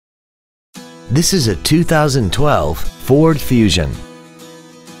This is a 2012 Ford Fusion.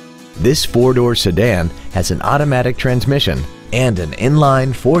 This four-door sedan has an automatic transmission and an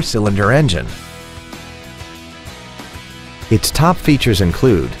inline four-cylinder engine. Its top features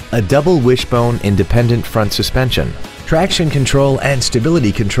include a double wishbone independent front suspension, traction control and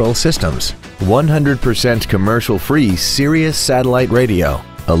stability control systems, 100% commercial-free Sirius satellite radio,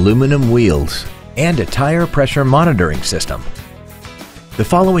 aluminum wheels, and a tire pressure monitoring system. The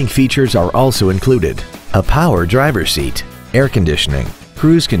following features are also included: a power driver's seat, air conditioning,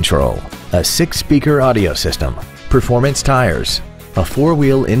 cruise control, a 6-speaker audio system, performance tires, a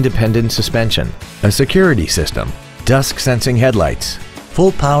 4-wheel independent suspension, a security system, dusk sensing headlights,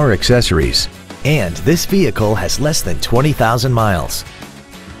 full power accessories, and this vehicle has less than 20,000 miles.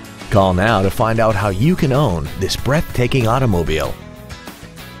 Call now to find out how you can own this breathtaking automobile.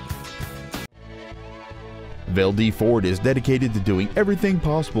 Velde Ford is dedicated to doing everything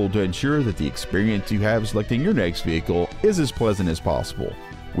possible to ensure that the experience you have selecting your next vehicle is as pleasant as possible.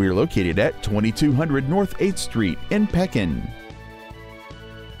 We are located at 2200 North 8th Street in Pekin.